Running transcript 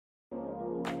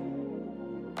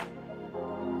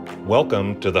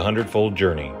Welcome to the Hundredfold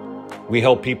Journey. We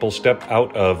help people step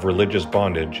out of religious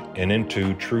bondage and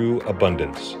into true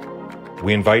abundance.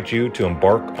 We invite you to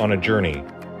embark on a journey,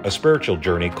 a spiritual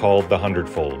journey called the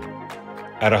Hundredfold.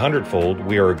 At a Hundredfold,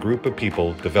 we are a group of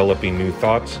people developing new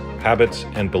thoughts, habits,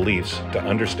 and beliefs to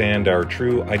understand our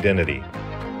true identity,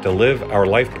 to live our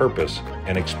life purpose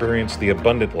and experience the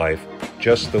abundant life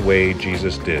just the way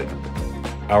Jesus did.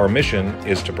 Our mission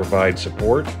is to provide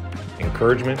support,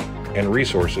 encouragement, and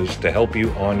resources to help you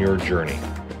on your journey.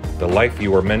 The life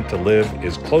you are meant to live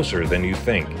is closer than you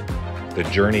think. The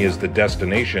journey is the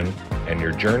destination, and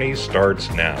your journey starts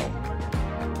now.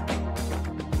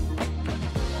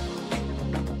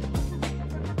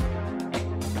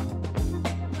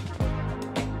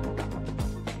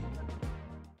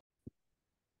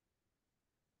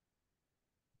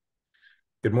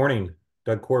 Good morning.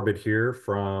 Doug Corbett here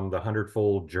from the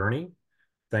Hundredfold Journey.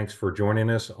 Thanks for joining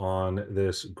us on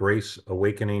this Grace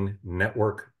Awakening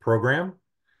Network program.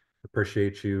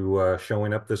 Appreciate you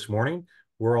showing up this morning.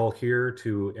 We're all here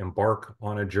to embark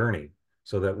on a journey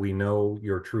so that we know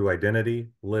your true identity,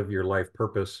 live your life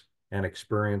purpose, and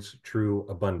experience true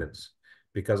abundance.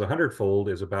 Because a hundredfold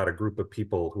is about a group of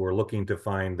people who are looking to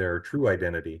find their true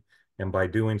identity, and by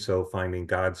doing so, finding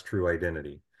God's true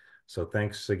identity. So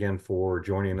thanks again for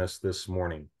joining us this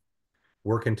morning.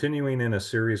 We're continuing in a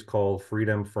series called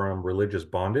Freedom from Religious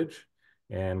Bondage,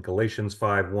 and Galatians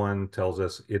 5:1 tells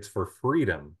us it's for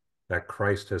freedom that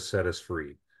Christ has set us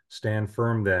free. Stand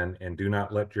firm then, and do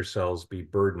not let yourselves be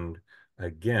burdened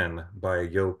again by a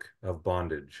yoke of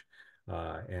bondage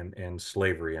and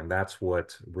slavery. And that's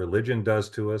what religion does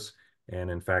to us. And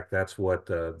in fact, that's what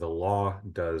the law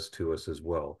does to us as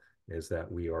well, is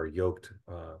that we are yoked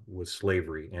with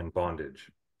slavery and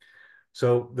bondage.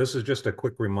 So this is just a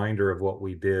quick reminder of what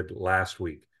we did last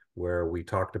week, where we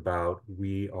talked about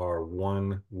we are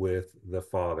one with the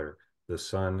Father, the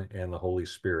Son, and the Holy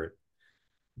Spirit.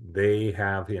 They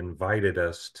have invited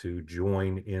us to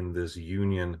join in this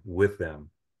union with them.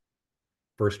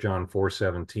 1 John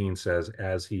 4:17 says,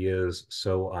 as he is,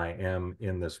 so I am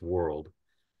in this world.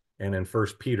 And in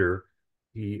 1 Peter,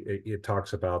 it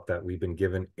talks about that we've been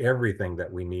given everything that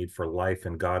we need for life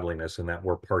and godliness, and that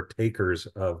we're partakers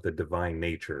of the divine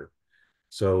nature.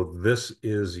 So this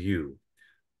is you.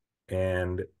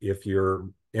 And if you're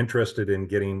interested in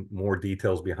getting more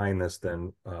details behind this,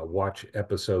 then watch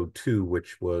episode 2,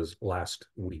 which was last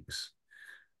week's.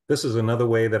 This is another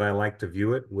way that I like to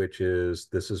view it, which is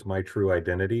this is my true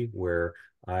identity, where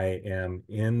I am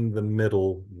in the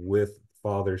middle with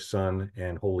Father, Son,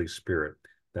 and Holy Spirit,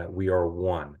 that we are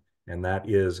one, and that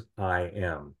is I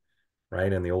am,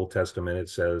 right? In the Old Testament, it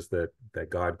says that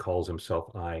God calls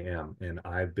himself I am, and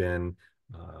I've been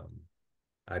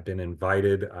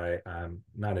invited. I'm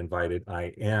not invited.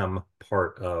 I am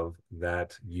part of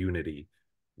that unity,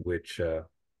 which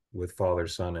with Father,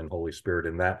 Son, and Holy Spirit,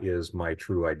 and that is my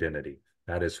true identity.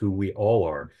 That is who we all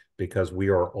are, because we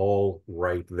are all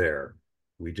right there.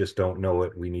 We just don't know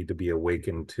it. We need to be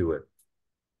awakened to it.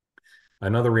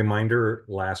 Another reminder,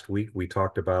 last week we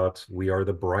talked about we are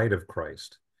the bride of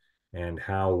Christ, and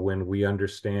how when we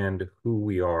understand who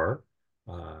we are,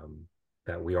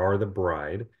 that we are the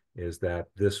bride, is that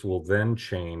this will then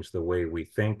change the way we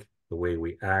think, the way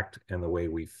we act, and the way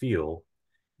we feel,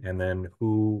 and then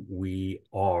who we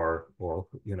are, or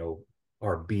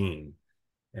our being.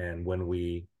 And when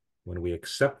we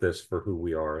accept this for who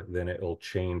we are, then it will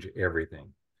change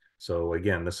everything. So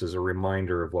again, this is a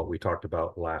reminder of what we talked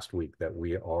about last week, that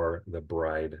we are the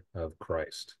bride of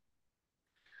Christ.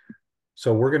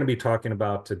 So we're going to be talking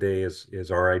about today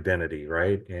is our identity,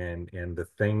 right? And the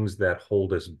things that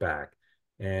hold us back.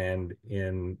 And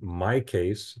in my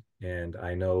case, and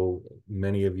I know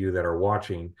many of you that are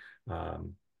watching,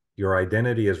 your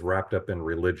identity is wrapped up in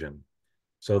religion.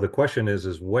 So the question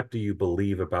is what do you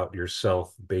believe about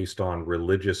yourself based on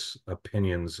religious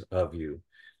opinions of you?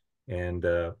 And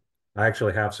I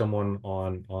actually have someone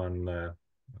on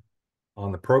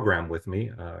the program with me.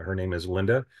 Her name is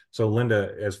Linda. So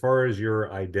Linda, as far as your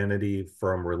identity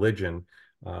from religion,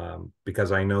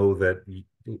 because I know that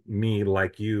me,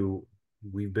 like you,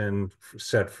 we've been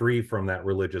set free from that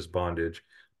religious bondage.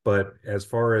 But as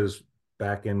far as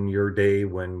back in your day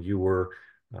when you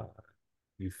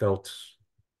felt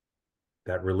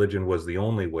that religion was the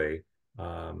only way,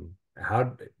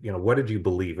 what did you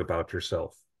believe about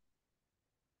yourself?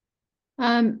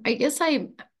 I guess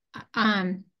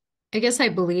um, I guess I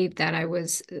believed that I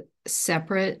was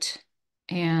separate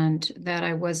and that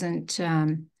I wasn't,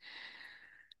 um,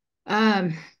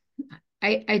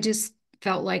 I just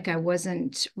felt like I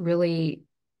wasn't really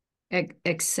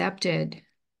accepted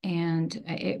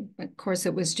And of course,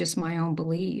 it was just my own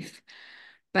belief.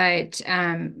 But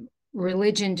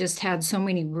religion just had so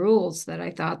many rules that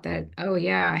I thought that, oh,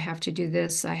 yeah, I have to do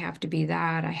this, I have to be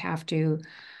that, I have to,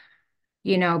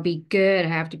 be good, I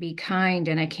have to be kind,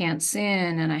 and I can't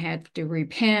sin, and I have to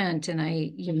repent, and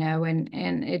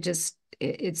and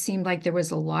it seemed like there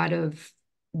was a lot of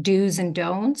do's and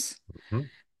don'ts. Mhm.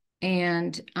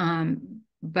 And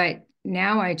but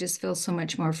now I just feel so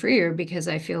much more freer because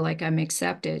I feel like I'm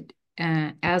accepted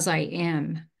as I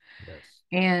am. Yes.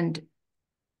 And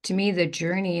to me, the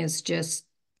journey is just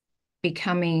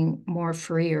becoming more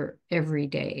freer every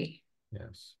day.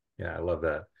 Yes. Yeah, I love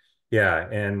that. Yeah,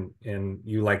 and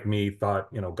you like me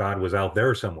thought, God was out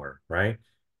there somewhere, right?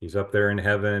 He's up there in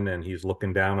heaven and he's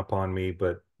looking down upon me,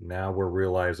 but now we're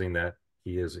realizing that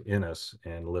he is in us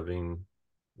and living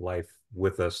life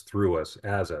with us, through us,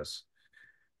 as us.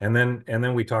 And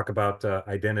then we talk about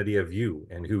identity of you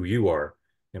and who you are.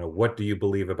 What do you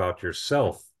believe about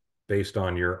yourself based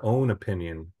on your own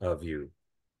opinion of you?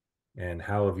 And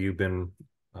how have you been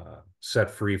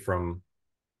set free from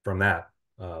that,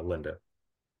 Linda?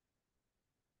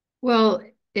 Well,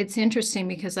 it's interesting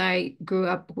because I grew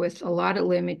up with a lot of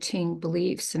limiting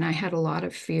beliefs and I had a lot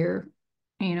of fear,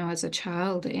 as a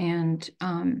child. And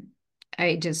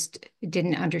I just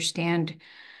didn't understand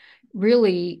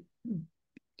really,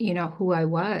 who I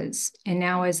was. And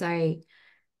now, as I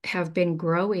have been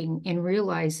growing and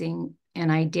realizing and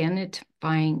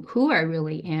identifying who I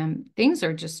really am, things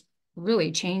are just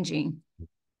really changing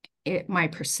my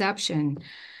perception.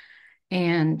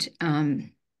 And,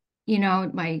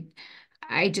 my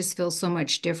I just feel so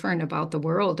much different about the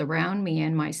world around me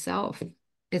and myself.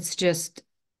 It's just,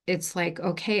 it's like,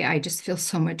 okay, I just feel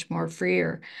so much more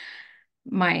freer.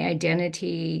 My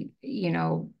identity,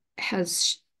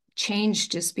 has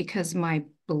changed just because my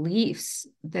beliefs,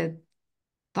 the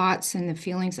thoughts and the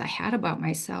feelings I had about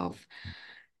myself.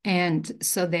 And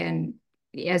so then,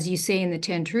 as you say in the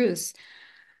 10 Truths,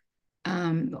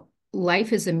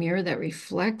 life is a mirror that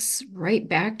reflects right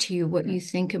back to you what you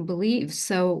think and believe.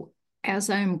 So as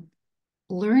I'm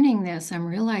learning this, I'm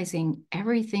realizing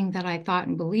everything that I thought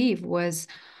and believed was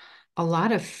a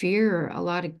lot of fear, a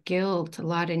lot of guilt, a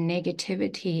lot of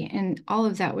negativity. And all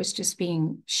of that was just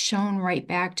being shown right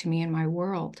back to me in my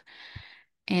world.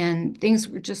 And things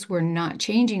were not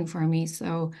changing for me.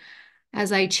 So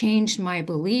as I changed my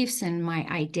beliefs and my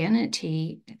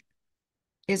identity,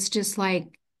 it's just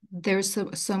like there's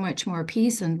so much more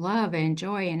peace and love and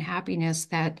joy and happiness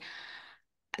that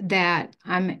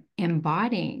I'm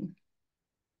embodying.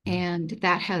 And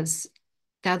that's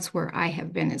where I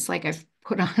have been. It's like I've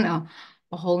put on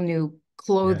a whole new Yeah,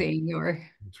 clothing or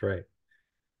that's right.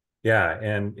 Yeah,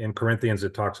 and in Corinthians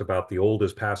it talks about the old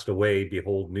has passed away,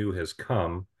 behold, new has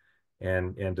come,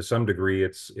 and to some degree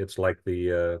it's like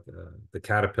the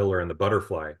caterpillar and the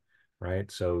butterfly, right?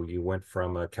 So you went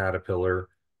from a caterpillar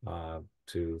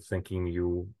to thinking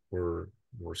you were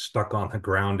stuck on the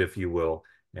ground, if you will,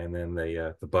 and then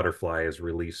the butterfly is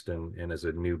released and is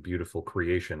a new beautiful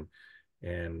creation.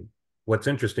 And what's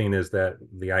interesting is that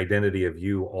the identity of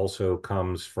you also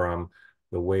comes from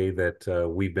the way that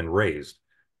we've been raised,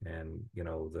 and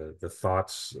the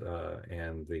thoughts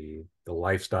and the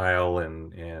lifestyle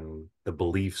and the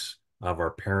beliefs of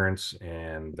our parents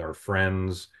and our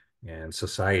friends and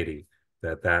society,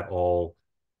 that all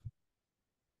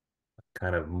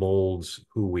kind of molds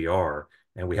who we are,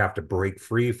 and we have to break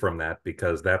free from that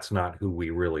because that's not who we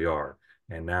really are.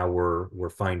 And now we're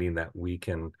finding that we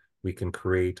can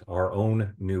create our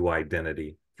own new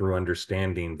identity through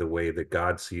understanding the way that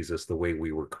God sees us, the way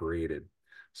we were created.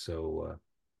 So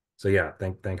yeah,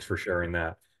 thanks for sharing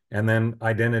that. And then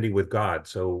identity with God.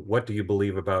 So what do you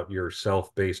believe about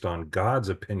yourself based on God's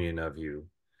opinion of you?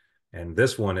 And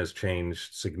this one has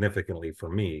changed significantly for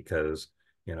me because,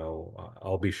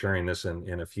 I'll be sharing this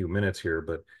in a few minutes here,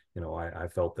 but, I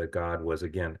felt that God was,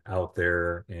 again, out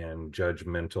there and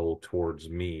judgmental towards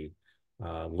me.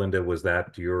 Linda, was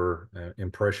that your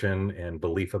impression and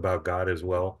belief about God as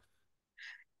well?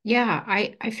 yeah,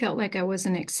 I felt like I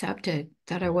wasn't accepted,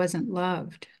 that I Yeah, wasn't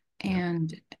loved. yeah,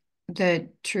 And the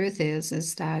truth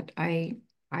is that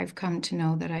I've come to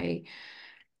know that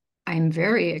I'm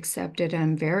very accepted,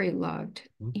 I'm very loved.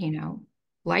 mhm, You know,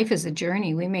 life is a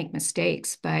journey. We make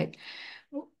mistakes, but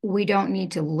we don't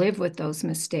need to live with those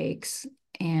mistakes.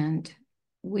 And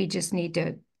we just need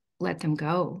to let them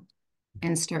go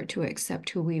and start to accept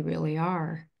who we really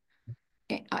are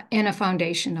in a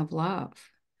foundation of love.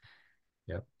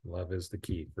 yep. Love is the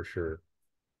key for sure.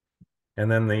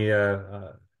 And then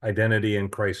the identity in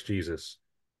Christ Jesus,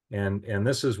 and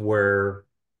this is where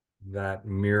that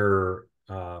mirror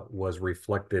was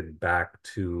reflected back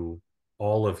to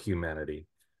all of humanity,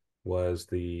 was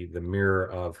the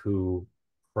mirror of who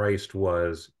Christ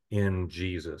was in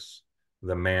Jesus,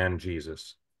 the man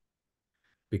Jesus.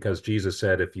 Because Jesus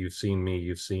said, if you've seen me,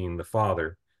 you've seen the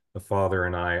Father. The Father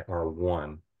and I are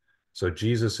one. So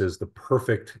Jesus is the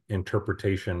perfect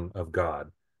interpretation of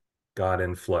God, God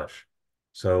in flesh.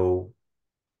 So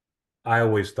I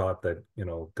always thought that,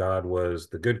 God was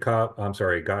the good cop. I'm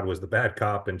sorry, God was the bad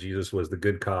cop and Jesus was the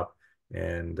good cop.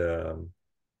 And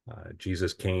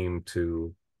Jesus came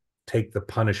to take the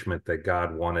punishment that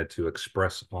God wanted to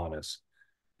express on us.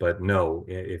 But no,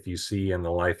 if you see in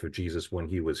the life of Jesus when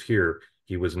he was here,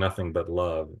 he was nothing but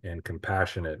love and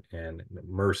compassionate and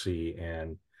mercy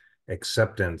and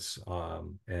acceptance,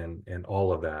 and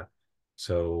all of that.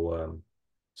 So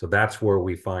that's where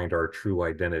we find our true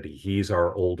identity. He's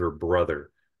our older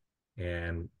brother,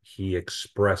 and he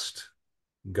expressed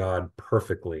God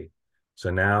perfectly. So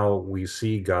now we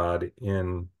see God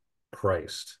in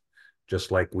Christ,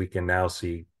 just like we can now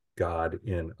see God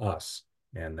in us,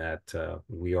 and that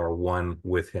we are one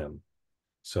with him.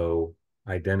 So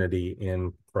identity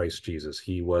in Christ Jesus,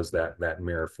 he was that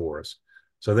mirror for us.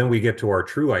 So then we get to our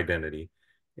true identity,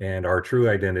 and our true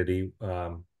identity,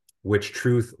 which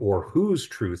truth or whose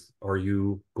truth are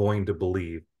you going to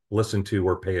believe, listen to,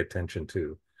 or pay attention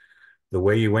to? The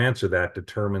way you answer that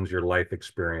determines your life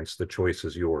experience. The choice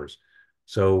is yours.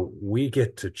 So we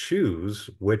get to choose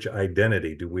which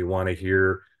identity. Do we want to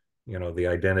hear, the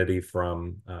identity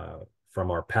from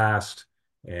our past,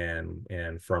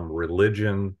 and from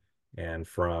religion, and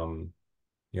from,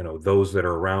 those that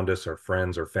are around us, our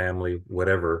friends, our family,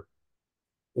 whatever?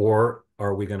 Or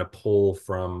are we going to pull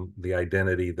from the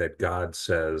identity that God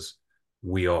says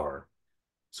we are?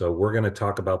 So we're going to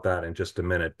talk about that in just a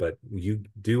minute, but you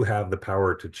do have the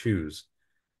power to choose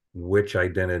which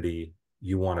identity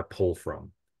you want to pull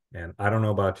from. And I don't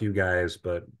know about you guys,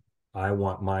 but I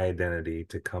want my identity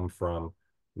to come from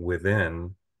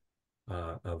within,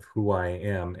 of who I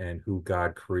am and who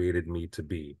God created me to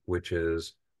be, which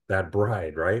is that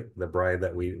bride, right? The bride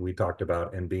that we talked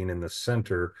about, and being in the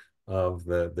center of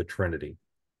the Trinity.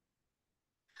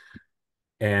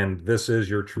 And this is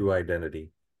your true identity.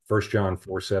 1 John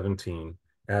 4:17,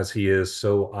 as he is,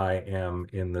 so I am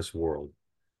in this world.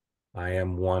 I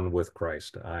am one with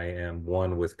Christ. I am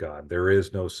one with God. There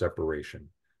is no separation.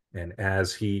 And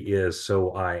as he is,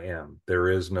 so I am. There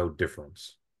is no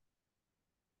difference.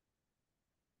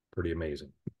 Pretty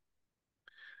amazing.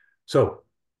 So,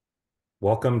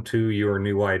 welcome to your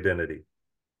new identity.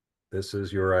 This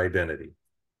is your identity.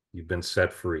 You've been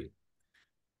set free.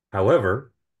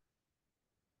 However,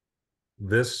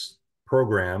 this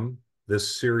program,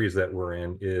 this series that we're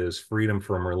in, is freedom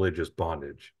from religious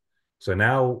bondage. So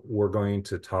now we're going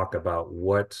to talk about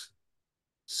what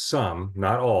some,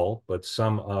 not all, but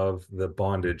some of the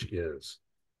bondage is.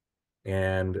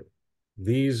 And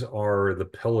these are the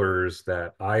pillars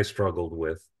that I struggled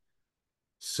with: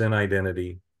 sin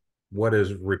identity, what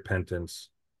is repentance,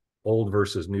 old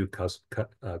versus new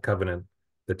covenant,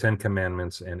 the Ten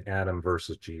Commandments, and Adam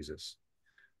versus Jesus.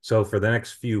 So for the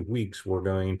next few weeks, we're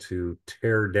going to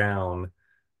tear down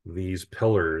these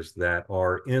pillars that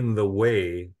are in the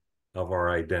way of our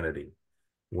identity.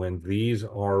 When these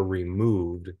are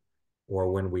removed,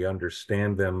 or when we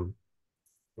understand them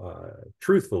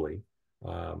truthfully,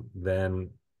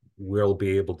 then we'll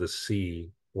be able to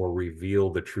see or reveal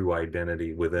the true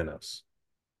identity within us.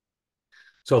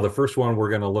 So the first one we're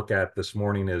going to look at this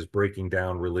morning is breaking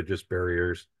down religious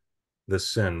barriers, the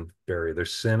sin barrier, their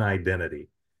sin identity.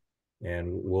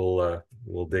 And we'll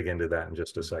dig into that in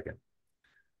just a second.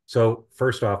 So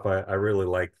first off, I really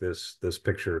like this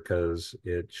picture because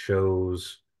it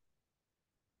shows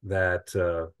that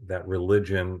that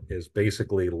religion is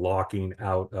basically locking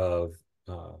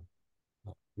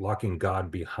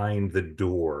God behind the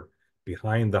door,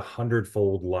 behind the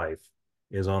hundredfold life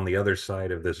is on the other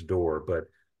side of this door. But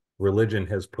religion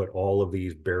has put all of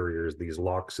these barriers, these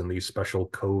locks, and these special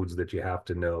codes that you have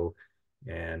to know,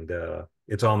 and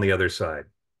it's on the other side.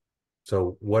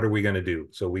 So what are we going to do?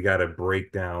 So we got to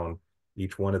break down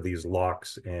each one of these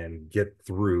locks and get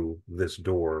through this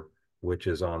door, which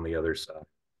is on the other side.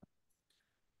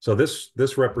 So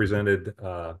this represented.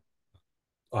 Oh,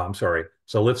 I'm sorry.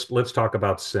 So let's talk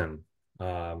about sin.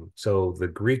 So the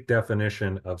Greek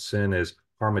definition of sin is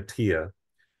harmatia.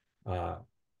 Uh,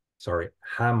 sorry,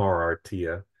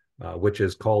 hamartia, which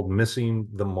is called missing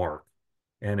the mark,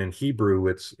 and in Hebrew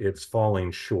it's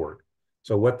falling short.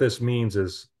 So what this means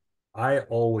is, I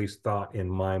always thought in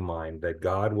my mind that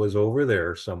God was over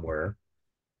there somewhere,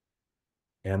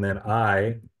 and then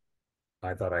I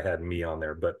I thought I had me on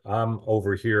there, but I'm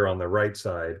over here on the right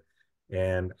side,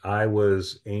 and I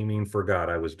was aiming for God.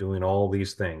 I was doing all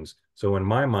these things. So in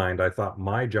my mind, I thought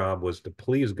my job was to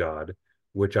please God,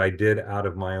 which I did out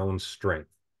of my own strength,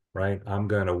 right? I'm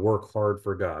going to work hard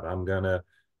for God. I'm going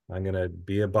to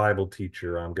be a Bible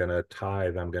teacher. I'm going to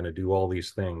tithe. I'm going to do all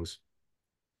these things.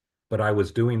 But I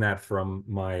was doing that from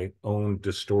my own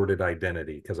distorted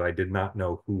identity because I did not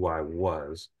know who I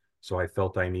was. So I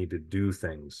felt I need to do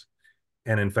things.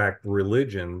 And in fact,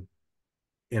 religion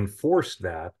enforced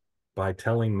that by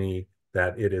telling me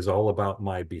that it is all about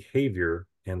my behavior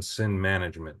and sin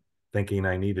management, thinking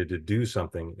I needed to do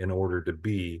something in order to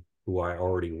be who I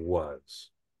already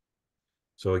was.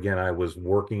 So again, I was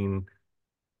working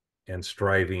and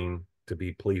striving to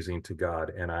be pleasing to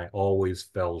God, and I always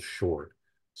fell short.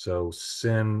 So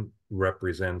sin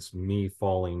represents me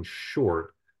falling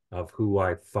short of who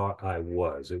I thought I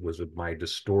was. It was my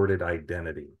distorted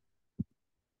identity.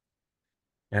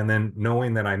 And then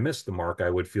knowing that I missed the mark, I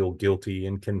would feel guilty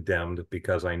and condemned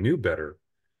because I knew better.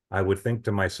 I would think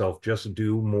to myself, just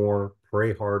do more,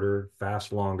 pray harder,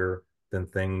 fast longer, then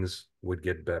things would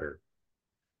get better.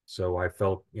 So I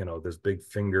felt, this big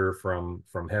finger from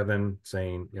heaven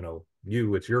saying,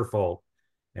 it's your fault,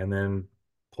 and then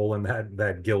pulling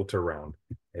that guilt around.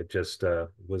 It just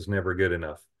was never good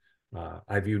enough.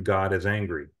 I viewed God as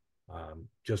angry,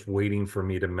 just waiting for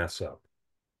me to mess up.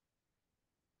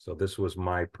 So this was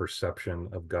my perception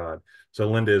of God. So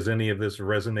Linda, is any of this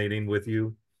resonating with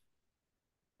you?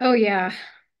 Oh, yeah.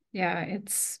 Yeah.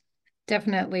 It's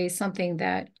definitely something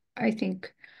that I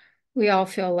think we all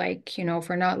feel like, if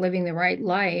we're not living the right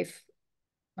life,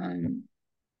 um,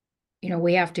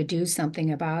 we have to do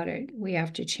something about it. We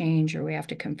have to change or we have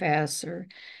to confess and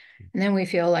then we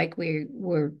feel like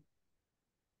you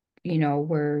know,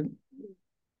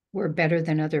 we're better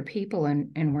than other people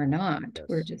and we're not.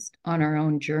 We're Yes. just on our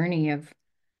own journey of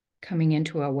coming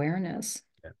into awareness.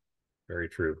 Yeah, very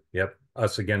true. Yep.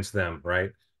 Us against them,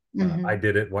 right? I Hmm.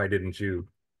 did it. Why didn't you?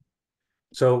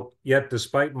 So, yet,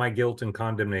 despite my guilt and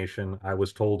condemnation, I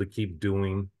was told to keep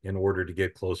doing in order to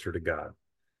get closer to God.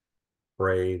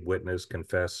 Pray, witness,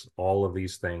 confess, all of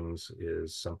these things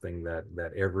is something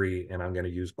that every, and I'm going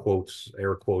to use quotes,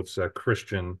 air quotes,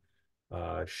 Christian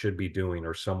should be doing,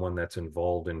 or someone that's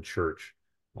involved in church.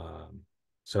 Um,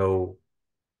 so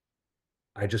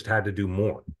I just had to do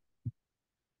more.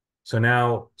 So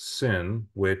now sin,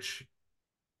 which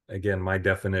again, my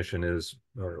definition is,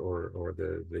 or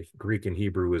the Greek and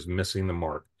Hebrew is missing the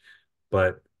mark.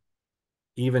 But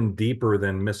even deeper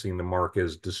than missing the mark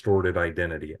is distorted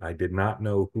identity. I did not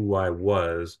know who I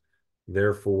was.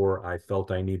 Therefore, I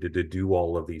felt I needed to do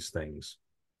all of these things,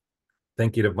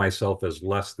 thinking of myself as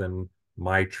less than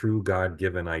my true God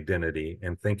given identity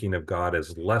and thinking of God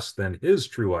as less than his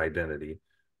true identity,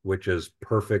 which is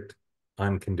perfect,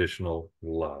 unconditional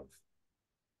love,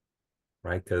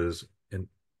 right? Because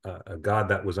a God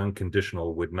that was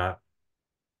unconditional would not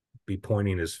be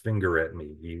pointing his finger at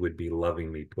me. He would be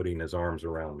loving me, putting his arms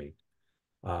around me.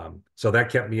 So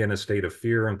that kept me in a state of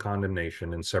fear and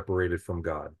condemnation and separated from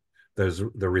God.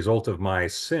 The result of my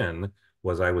sin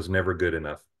was I was never good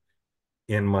enough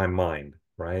in my mind,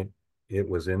 right? It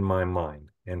was in my mind.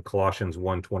 And Colossians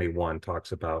 1:21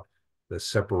 talks about the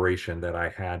separation that I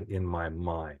had in my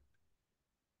mind.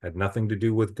 It had nothing to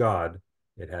do with God.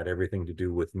 It had everything to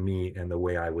do with me and the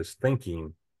way I was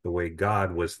thinking, the way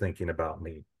God was thinking about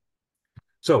me.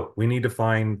 So we need to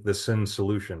find the sin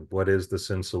solution. What is the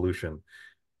sin solution?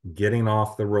 Getting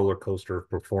off the roller coaster of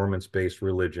performance-based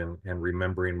religion and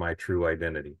remembering my true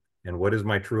identity. And what is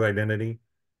my true identity?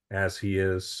 As he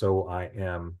is, so I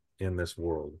am in this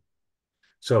world.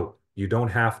 So you don't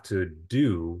have to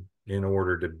do in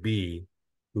order to be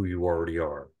who you already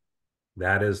are.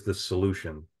 That is the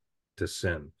solution to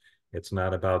sin. It's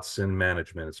not about sin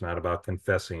management. It's not about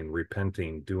confessing,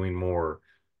 repenting, doing more,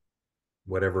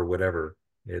 whatever, whatever.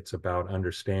 It's about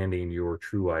understanding your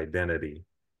true identity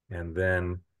and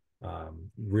then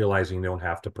realizing you don't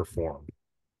have to perform.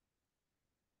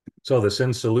 So the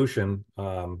sin solution,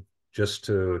 just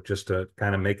to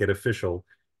kind of make it official,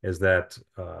 is that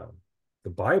the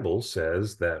Bible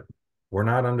says that we're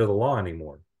not under the law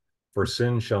anymore. For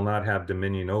sin shall not have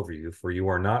dominion over you, for you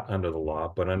are not under the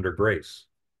law, but under grace.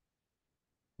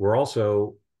 We're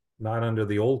also not under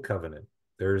the old covenant.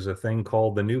 There's a thing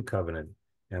called the new covenant.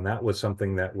 And that was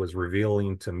something that was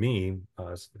revealing to me,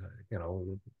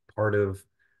 part of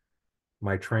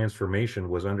my transformation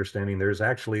was understanding there's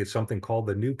actually something called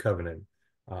the new covenant.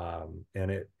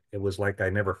 And it was like I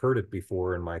never heard it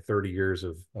before in my 30 years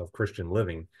of Christian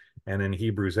living. And in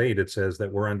Hebrews 8, it says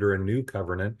that we're under a new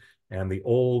covenant and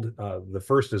the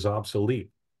first is obsolete.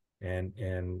 and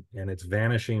it's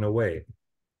vanishing away.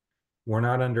 We're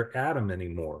not under Adam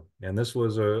anymore. And this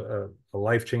was a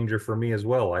life changer for me as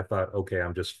well. I thought, okay,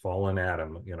 I'm just fallen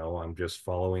Adam, I'm just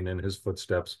following in his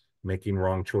footsteps, making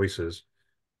wrong choices.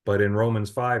 But in Romans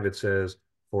 5, it says,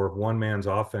 for if one man's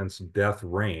offense, death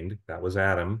reigned, that was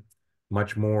Adam,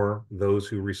 much more those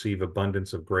who receive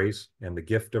abundance of grace and the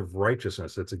gift of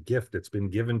righteousness. It's a gift, it's been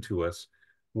given to us,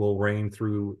 will reign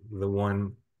through the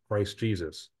one Christ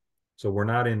Jesus. So we're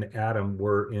not in Adam,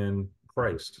 we're in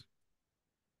Christ.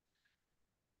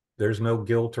 There's no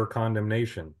guilt or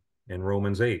condemnation in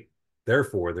Romans 8.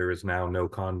 Therefore, there is now no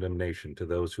condemnation to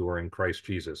those who are in Christ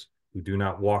Jesus, who do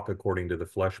not walk according to the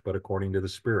flesh, but according to the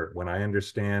Spirit. When I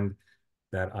understand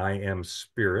that I am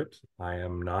spirit, I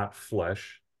am not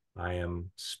flesh, I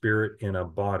am spirit in a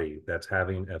body that's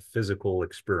having a physical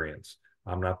experience.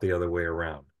 I'm not the other way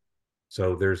around.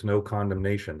 So there's no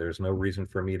condemnation. There's no reason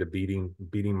for me to beating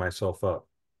myself up.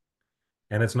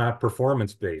 And it's not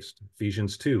performance based.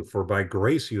 Ephesians 2, for by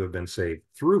grace you have been saved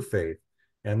through faith,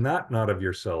 and not of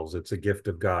yourselves. It's a gift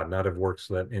of God, not of works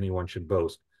that anyone should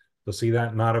boast. So see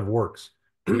that, not of works.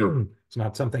 It's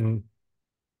not something,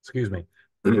 excuse me,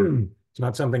 it's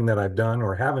not something that I've done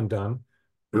or haven't done.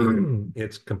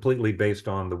 It's completely based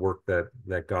on the work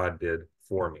that God did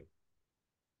for me.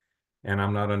 And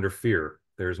I'm not under fear.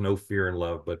 There's no fear in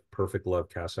love, but perfect love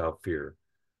casts out fear.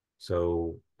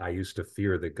 So I used to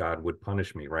fear that God would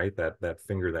punish me, right? That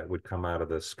finger that would come out of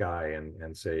the sky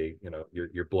and say,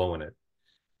 you're blowing it.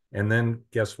 And then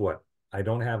guess what? I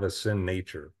don't have a sin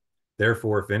nature.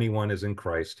 Therefore, if anyone is in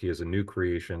Christ, he is a new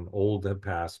creation. Old have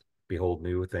passed. Behold,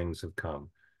 new things have come.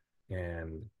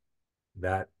 And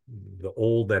that the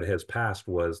old that has passed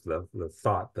was the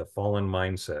thought, the fallen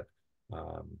mindset,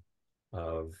 um,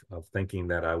 of thinking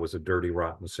that I was a dirty,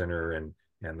 rotten sinner and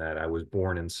that I was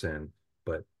born in sin.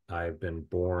 But I've been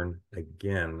born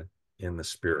again in the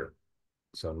Spirit.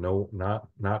 So no, not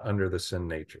under the sin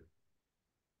nature.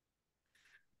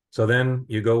 So then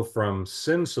you go from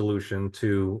sin solution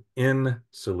to in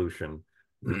solution.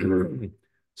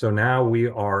 So now we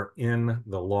are in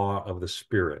the law of the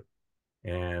Spirit.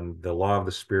 And the law of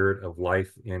the Spirit of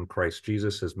life in Christ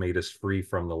Jesus has made us free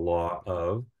from the law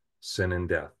of sin and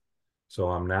death. So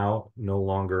I'm now no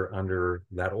longer under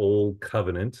that old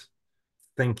covenant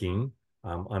thinking.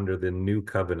 I'm under the new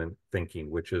covenant thinking,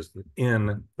 which is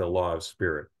in the law of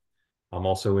Spirit. I'm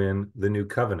also in the new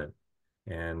covenant,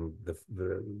 and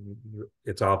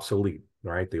it's obsolete,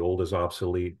 right? The old is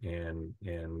obsolete, and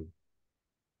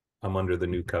I'm under the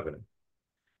new covenant.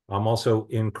 I'm also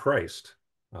in Christ.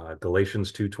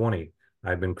 Galatians 2:20.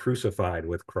 I've been crucified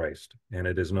with Christ, and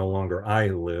it is no longer I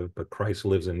who live, but Christ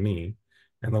lives in me.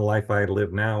 And the life I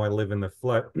live now, I live in the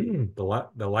flesh. The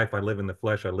life I live in the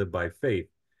flesh, I live by faith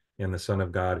in the Son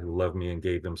of God who loved me and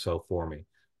gave himself for me.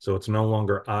 So it's no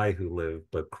longer I who live,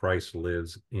 but Christ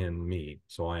lives in me.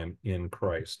 So I am in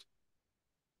Christ.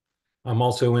 I'm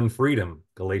also in freedom,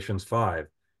 Galatians 5.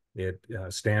 It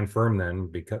stand firm then,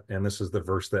 because, and this is the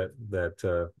verse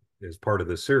that is part of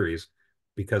the series,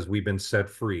 because we've been set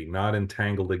free, not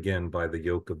entangled again by the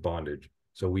yoke of bondage.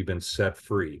 So we've been set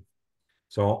free.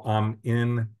 So I'm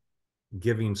in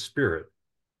giving spirit.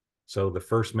 So the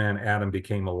first man, Adam,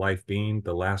 became a life being.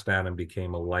 The last Adam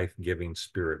became a life-giving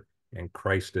spirit. And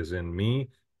Christ is in me.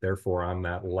 Therefore, I'm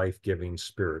that life-giving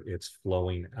spirit. It's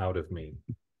flowing out of me.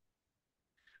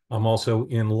 I'm also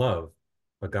in love.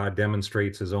 But God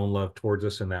demonstrates his own love towards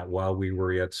us in that while we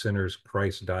were yet sinners,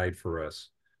 Christ died for us.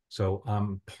 So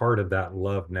I'm part of that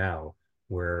love now,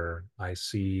 where I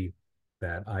see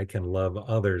that I can love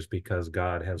others because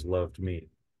God has loved me.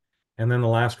 And then the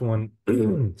last one,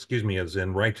 excuse me, is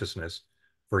in righteousness.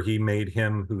 For he made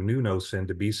him who knew no sin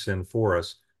to be sin for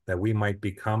us, that we might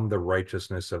become the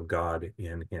righteousness of God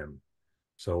in him.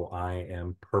 So I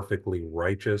am perfectly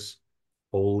righteous,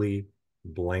 holy,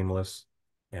 blameless.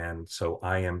 And so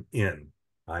I am in.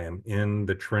 I am in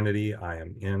the Trinity. I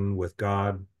am in with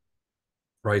God.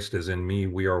 Christ is in me.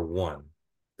 We are one.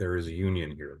 There is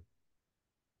union here.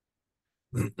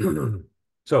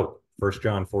 So 1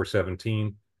 John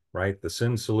 4:17, right? The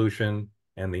sin solution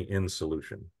and the in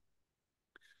solution.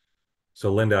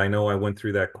 So Linda, I know I went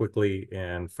through that quickly,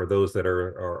 and for those that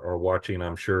are watching,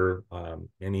 I'm sure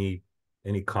any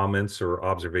comments or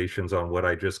observations on what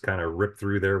I just kind of ripped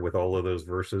through there with all of those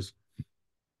verses?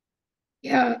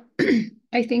 Yeah,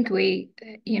 I think the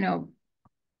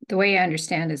way I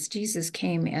understand is Jesus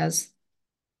came as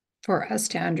for us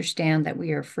to understand that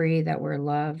we are free, that we're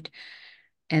loved,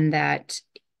 and that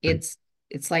it's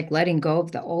it's like letting go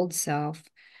of the old self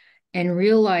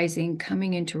and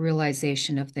coming into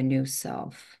realization of the new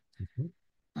self. Mhm.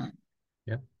 Uh,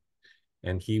 Yeah.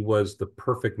 And he was the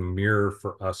perfect mirror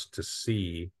for us to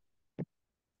see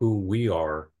who we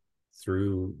are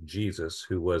through Jesus,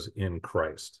 who was in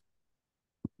Christ.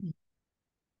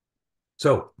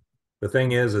 So the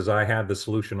thing is I had the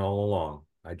solution all along.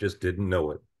 I just didn't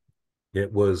know it.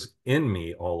 It was in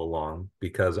me all along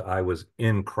because I was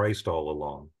in Christ all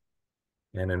along.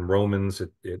 And in Romans,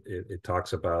 it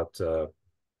talks about, the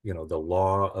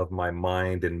law of my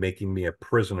mind and making me a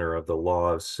prisoner of the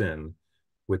law of sin,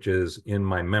 which is in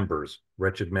my members.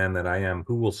 Wretched man that I am,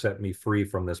 who will set me free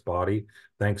from this body?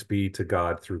 Thanks be to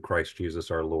God through Christ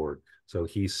Jesus our Lord. So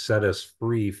he set us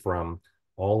free from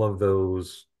all of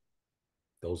those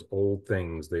old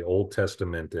things, the Old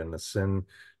Testament and the sin,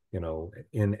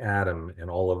 in Adam and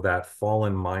all of that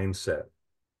fallen mindset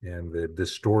and the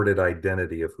distorted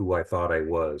identity of who I thought I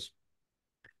was.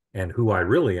 And who I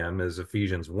really am is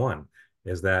Ephesians 1,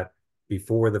 is that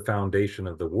before the foundation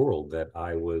of the world, that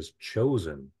I was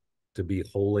chosen to be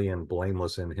holy and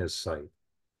blameless in his sight.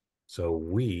 So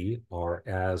we are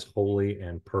as holy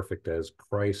and perfect as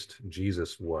Christ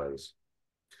Jesus was.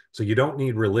 So you don't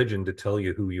need religion to tell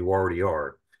you who you already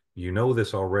are. You know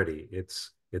this already.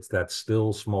 It's that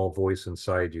still small voice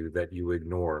inside you that you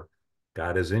ignore.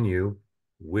 God is in you,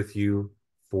 with you,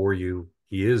 for you.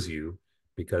 He is you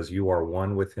because you are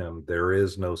one with him. There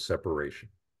is no separation.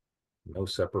 No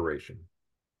separation.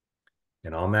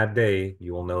 And on that day,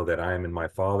 you will know that I am in my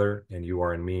Father, and you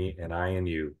are in me, and I in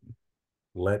you.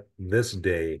 Let this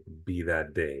day be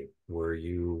that day where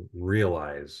you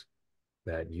realize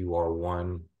that you are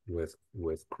one with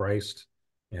Christ,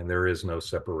 and there is no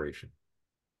separation.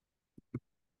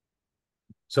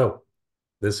 So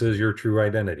this is your true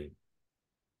identity.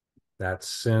 That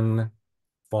sin,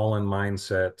 fallen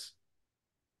mindset,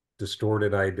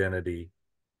 distorted identity,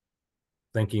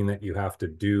 thinking that you have to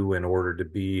do in order to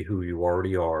be who you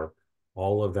already are,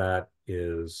 all of that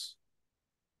is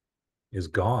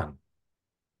gone.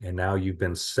 And now you've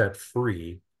been set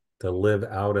free to live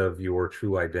out of your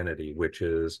true identity, which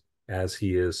is as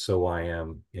he is, so I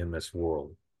am in this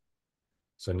world.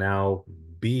 So now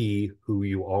be who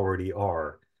you already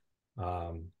are.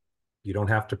 Um, you don't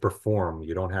have to perform.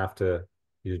 You don't have to,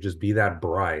 you just be that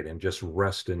bride and just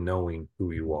rest in knowing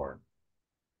who you are.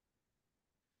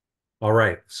 All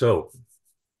right. So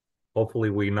hopefully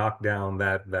we knock down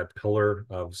that pillar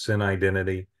of sin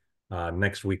identity.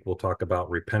 Next week, we'll talk about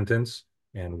repentance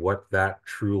and what that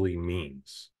truly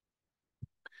means.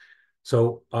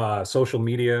 So social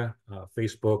media,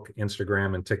 Facebook,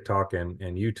 Instagram, and TikTok, and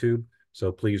YouTube.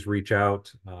 So please reach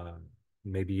out,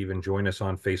 maybe even join us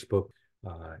on Facebook.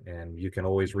 And you can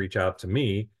always reach out to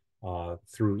me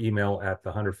through email at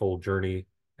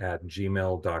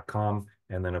the100foldjourney@gmail.com.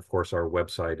 And then, of course, our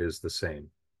website is the same.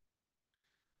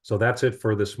 So that's it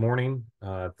for this morning.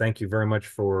 Thank you very much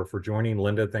for joining.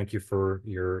 Linda, thank you for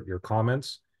your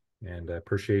comments, and I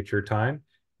appreciate your time.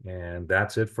 And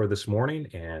that's it for this morning,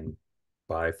 and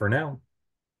bye for now.